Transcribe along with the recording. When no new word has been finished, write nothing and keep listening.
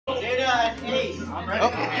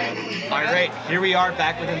Alright, here we are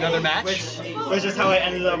back with another match. Which is how I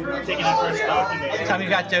ended up taking that first document. This time we've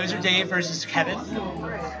got dozrdave versus Kevin.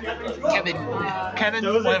 Kevin,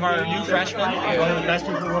 one of our new freshmen, one of the best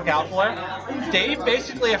people to look out for. Dave,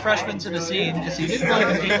 basically a freshman to the scene, because he didn't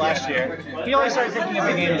really compete last year. He only started picking up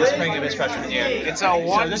the game in the spring of his freshman year. It's a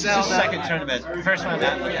one so this Zelda. is his second tournament. First one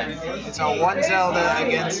that weekend. It's a one Zelda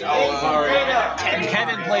against our 10.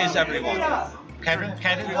 Kevin plays everyone. Kevin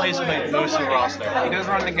plays like most of the roster. He does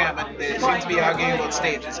run the gamut. There seems to be arguing about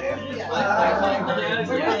stages here.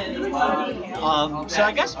 So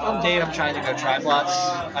I guess from Dave, I'm trying to go triplots.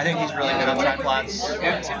 I think he's really good on triplots.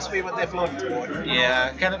 Yeah, it seems to be what they're floating toward.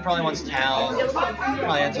 Yeah, Kevin probably wants town.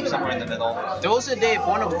 Probably ends up somewhere in the middle. Dozrdave,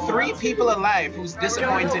 one of 3 people alive who's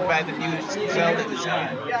disappointed by the new Zelda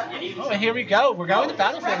design. Oh, and here we go. We're going to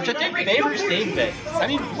Battlefield, which I think favors Dave a bit. I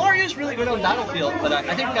mean, Glorio's really good on Battlefield, but I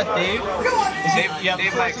think we got Dave.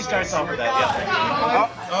 Dave likes he starts off with that, yeah.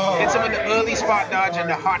 Hits him with the early spot dodge and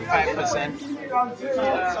the hot 5%.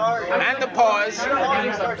 And the pause.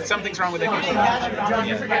 Something's wrong with the controller.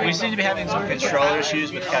 Yeah. We seem to be having some controller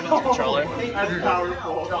issues with Kevin's controller.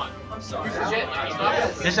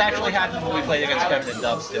 This actually happened when we played against Kevin and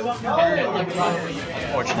Dubs too.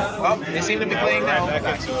 Unfortunate. Well, they seem to be playing now.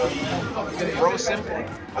 Bro simple.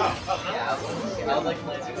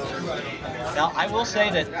 Now, I will say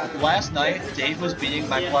that last night, Dave was beating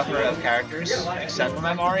my plethora of characters, except for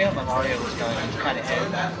my Mario. My Mario was going kind of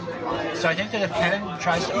in. So I think that if Kevin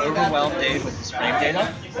tries to overwhelm Dave with his frame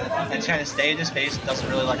data, and kind of stay in his face and doesn't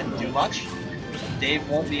really let him do much, Dave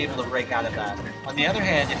won't be able to break out of that. On the other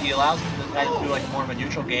hand, if he allows him to do like more of a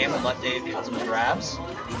neutral game and let Dave cut some grabs,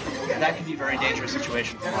 that could be a very dangerous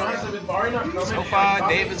situation for Mario. So far,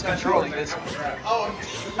 Dave is controlling this.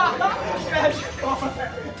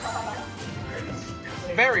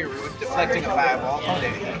 Very rude, deflecting a fireball from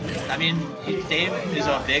Dave. I mean, Dave is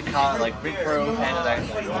a big pro fan of that.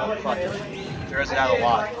 He throws it out a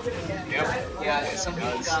lot. Yep. Yeah, some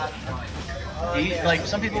does.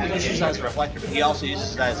 Some people would use it as a reflector, but he also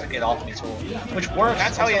uses that as a get off me tool, which works.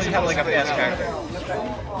 That's how he ends up like a fast character.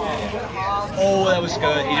 Oh, that was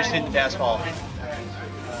good. He just did the pass fall.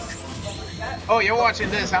 Oh, you're watching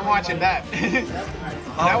this. I'm watching that.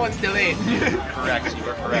 That one's delayed. Correct. You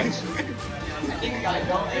were correct.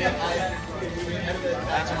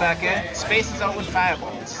 That's back in. Spaces out with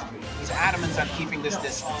fireballs. He's adamant on keeping this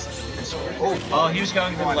distance. Oh, he was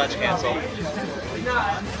going for the ledge cancel.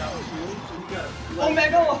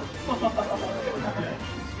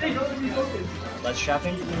 Ledge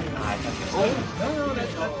trapping?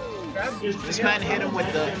 This man hit him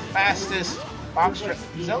with the fastest box trap.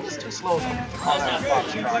 Zelda's too slow to call that a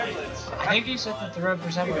box trap. I think he said that the throw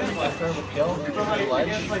percent throw would kill the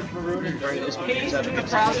ledge. He's the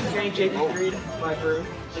proud and great JP Reed, my brew.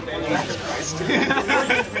 Jesus Christ.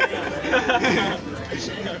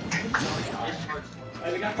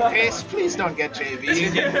 Ace, please don't get JV.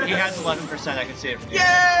 He has 11%, I can see it from here.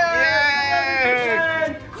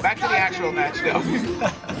 Yay! Back to the actual match though.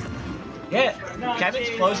 Yeah, Kevin's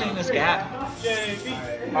closing this gap.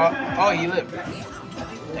 Oh, he lived.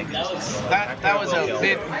 That was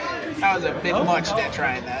a bit much there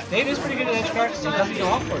trying that. Dave is pretty good at edge cards, he doesn't go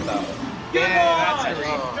off for it though. Yeah, that's a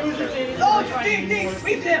Oh, ding!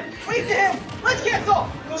 Sweep him! Let's cancel!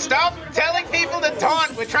 Stop telling people to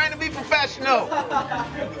taunt. We're trying to be professional. I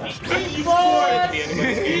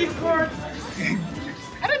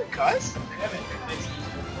didn't cuss.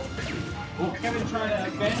 Kevin trying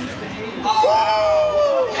to bend the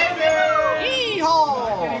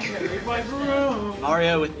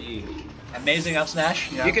Mario with the amazing up smash.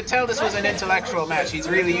 You can tell this was an intellectual match. He's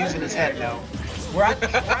really using his head now. We're at the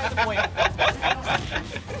point.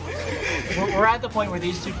 We're at the point where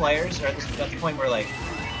these two players are at the point where, like,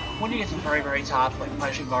 when you get to the very, very top, like,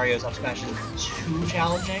 punishing Mario's up smash isn't too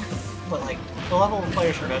challenging, but, like, the level of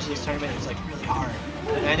players for most of this tournament is, like, really hard.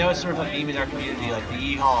 And I know it's sort of like meme in our community, like the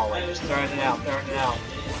yeehaw, like, just throwing it out.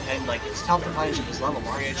 And, like, it's tough to punish at this level.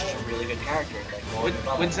 Mario's just a really good character. Like,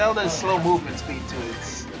 with Zelda's slow movement speed, too,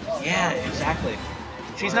 it's... Yeah, exactly.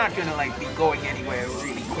 She's not gonna, like, be going anywhere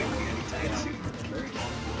really quickly anytime soon.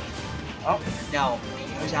 Oh, now, he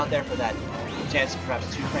goes out there for that chance of perhaps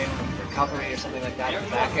 2-frame recovery or something like that in the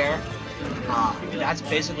back air. That's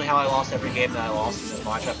basically how I lost every game that I lost in the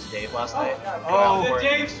match up to Dave last night.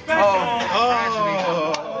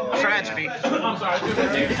 Tragedy. I'm sorry.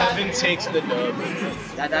 Kevin takes the dub.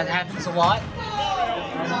 That happens a lot.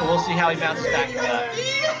 But we'll see how he bounces back from that.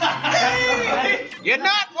 You're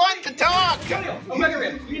not one to talk!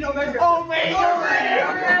 Omega you know Omega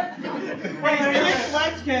Wait,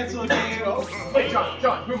 let's cancel again. Wait,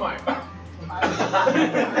 John, who am I?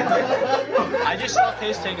 I I just saw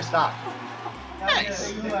Case take a stock.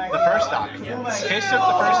 Nice. The first stock. Case took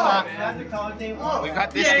the first stock. We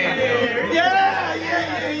got this game. Yeah.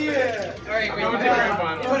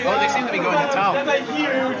 Oh, they seem to be going to town.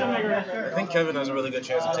 I think Kevin has a really good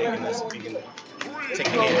chance of taking this if he can take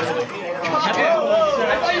the game early.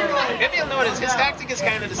 Yeah. If you'll notice, his tactic is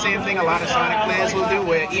kind of the same thing a lot of Sonic players will do,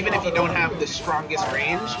 where even if you don't have the strongest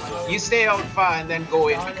range, you stay out far and then go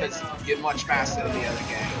in because you're much faster than the other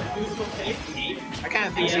guy. I kind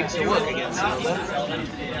of think seems to work against Zelda.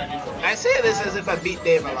 I say this as if I beat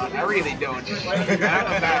Dave a lot. I really don't.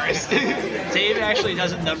 I'm embarrassed. Dave actually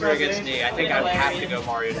doesn't number against me. I think I would have to go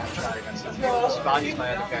Mario down try against him. Spotty's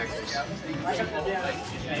my other characters.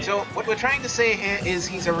 So what we're trying to say here is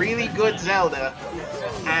he's a really good Zelda,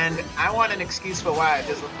 and I want an excuse for why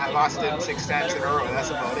I lost him 6 times in a row. That's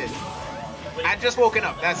about it. I just woken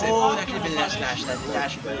up. That's it. Oh, that could have been an F smash. That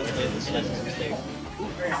dash, but it did. This is a mistake.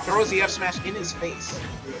 Throws the F smash in his face.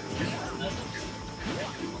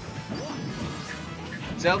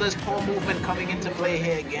 Zelda's poor movement coming into play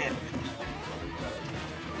here again.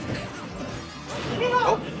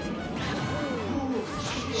 Oh.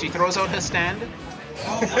 She throws out her stand.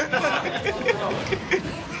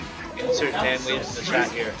 Insert hand waves in the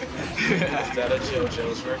chat here. Is that a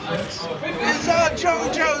JoJo's reference? It's a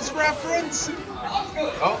JoJo's reference!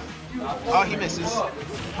 Oh. Oh, he misses.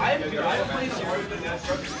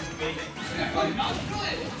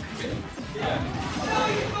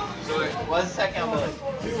 One second.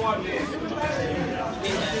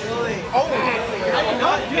 Oh!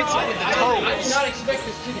 Hits him with the toes.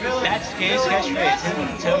 That's Case catchphrase, hit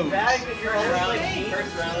with the toes.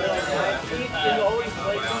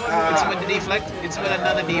 It's with the deflect. It's with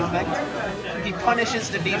another deflect. He punishes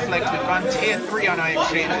the deflect. We've gone tier 3 on our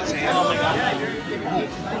exchanges here.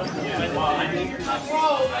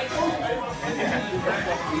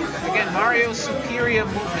 Again, Mario's superior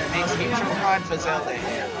movement makes neutral hard for Zelda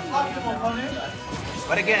here.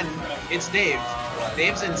 But again, it's Dave.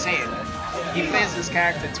 Dave's insane. He plays this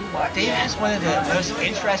character too much. Dave has one of the most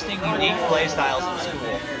interesting, unique play styles in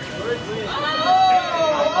school.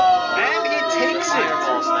 And he takes it.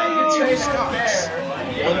 2 stocks.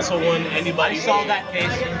 1-to-1 I anybody. saw that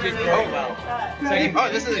Case, you did very well. Oh,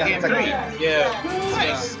 this is a game 3. Yeah.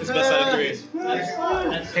 Nice. It's best out of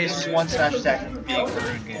 3. Case was 1 smash attack from being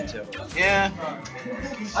Faroon game 2. Yeah.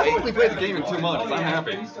 I've only played the game in 2 months. I'm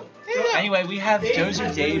happy. Anyway, we have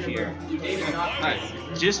dozrdave here. Nice.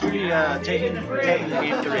 Just taking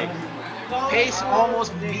game 3. Pace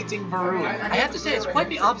almost beating Varun. I have to say, it's quite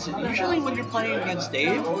the opposite. Usually when you're playing against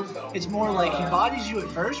Dave, it's more like he bodies you at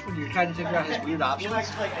first when you're trying to figure out his weird options,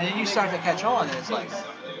 and then you start to catch on, and it's like,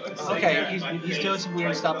 okay, he's doing some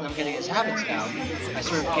weird stuff, and I'm getting his habits down. I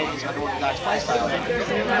sort of get his unorthodox playstyle down.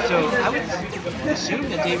 So I would assume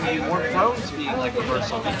that Dave would be more prone to being like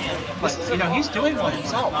reversal. But, you know, he's doing one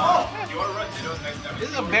himself. This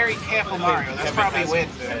is a very careful Mario. That's probably win.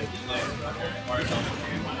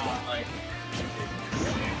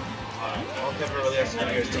 All Kevin really has to do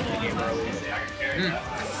is take the game early.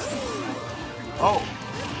 Oh.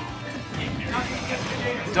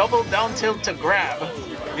 Double down tilt to grab,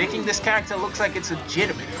 making this character look like it's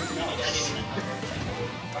legitimate.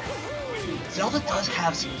 Zelda does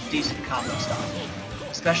have some decent combo stuff,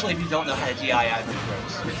 especially if you don't know how to DI either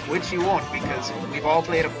throws. Which you won't, because we've all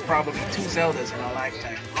played probably 2 Zeldas in our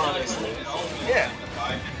lifetime. Honestly. Yeah.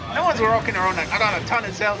 No one's walking around like, I got a ton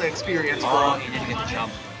of Zelda experience, Oh, bro. he didn't get the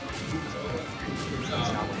jump.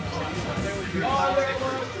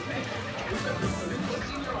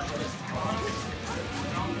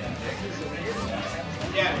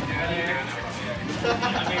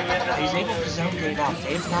 He's able to zone Dave out.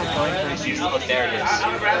 Dave's not going for his usual. There it is. He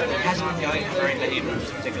hasn't been going for very many of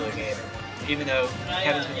this particular game, even though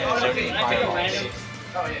Kevin's been getting zoning fireballs.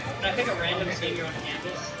 Can I pick a random savior on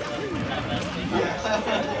campus?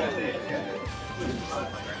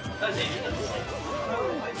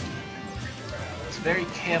 It's a very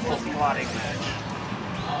careful plotting match.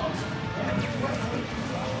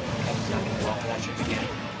 Kevin's not going to walk that shit again.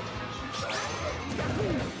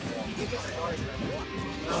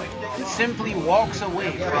 Simply walks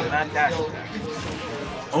away from that dash attack.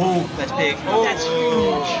 Oh, that's big. Oh, that's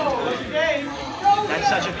huge. That's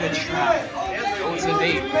such a good strat. Goes the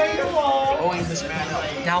Dave. Blowing this man up.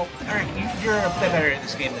 Now, Eric, you're a bit better in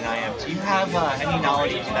this game than I am. Do you have any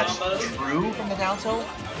knowledge if that's true from the down tilt?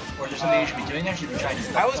 Or is there something you should be doing there? Should we try to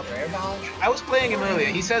develop some air knowledge? I was playing him earlier.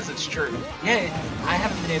 He says it's true. Yeah, I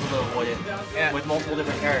haven't been able to avoid it with multiple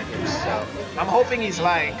different characters, so. I'm hoping he's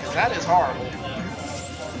lying, because that is horrible.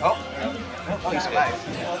 Oh. Oh, he's alive.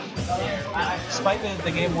 Despite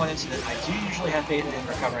the game 1 incident, I do usually have faith in him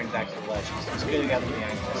recovering back to the ledge. He's good against the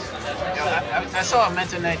angles. I saw a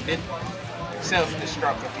Meta Knight did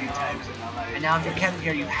self-destruct a few times in my life. And now if you're Kevin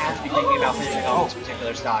here, you have to be thinking about finishing off this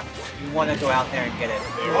particular stock. You want to go out there and get it.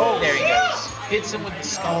 Oh, there he goes. Hits him with the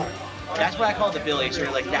skull. That's what I call the Billy, sort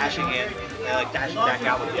of like dashing in and like dashing back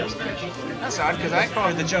out with the up smash. That's odd, because I call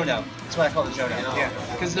Or it the Jono. That's what I call the Jono. Yeah,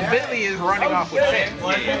 because the Billy is running off with Fit.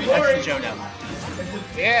 Yeah, that's the Jono.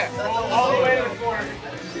 Yeah. All the way to the corner.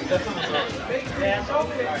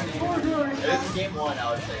 This is game 1,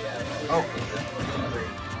 I would say, yeah. Oh.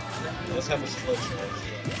 Let's have a slow charge.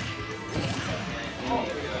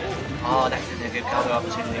 Oh, that's a good combo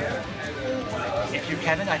opportunity. If you're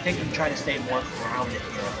Kevin, I think you try to stay more grounded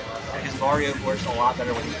here. Because Mario works a lot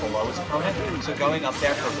better when he's below his opponent. So going up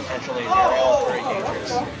there for potentially aerial is very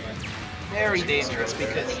dangerous. Very dangerous,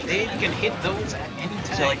 because Dave can hit those at any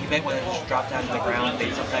time. So like you might want to just drop down to the ground,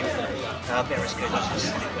 bait something. Up there is good, just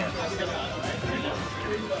stick with.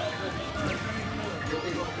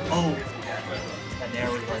 Oh! And there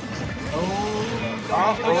we went.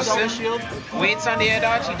 Oh, shield. Waits on the air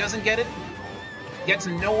dodge, he doesn't get it. Gets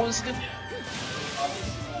nosed.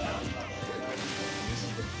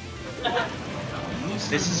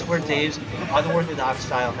 This is where Dave's unorthodox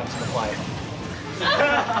style comes into play.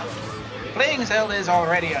 Playing Zelda is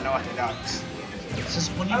already unorthodox. It's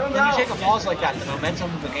just when you take a pause like that, the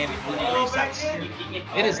momentum of the game completely resets.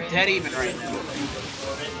 It is dead even right now.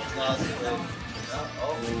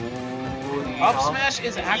 Up smash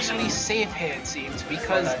is actually safe here, it seems,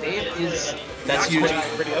 because Dave is. That's not huge.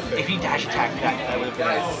 quite- If he dash attacked that would have been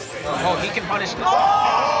it. Oh, he can punish this.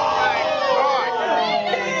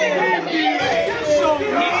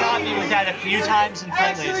 He caught me with that a few times in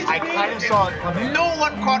friendlies. I kind of saw it coming. No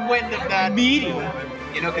one caught wind of that. Medium.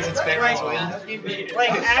 You know, because it's Pharaoh's wind.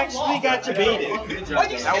 Like, actually got to beat it.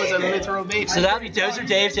 That was a literal bait. So that would be Dozer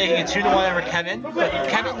Dave taking a 2-1 over Kevin. But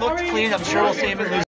Kevin looked clean. I'm sure we'll see him in lose.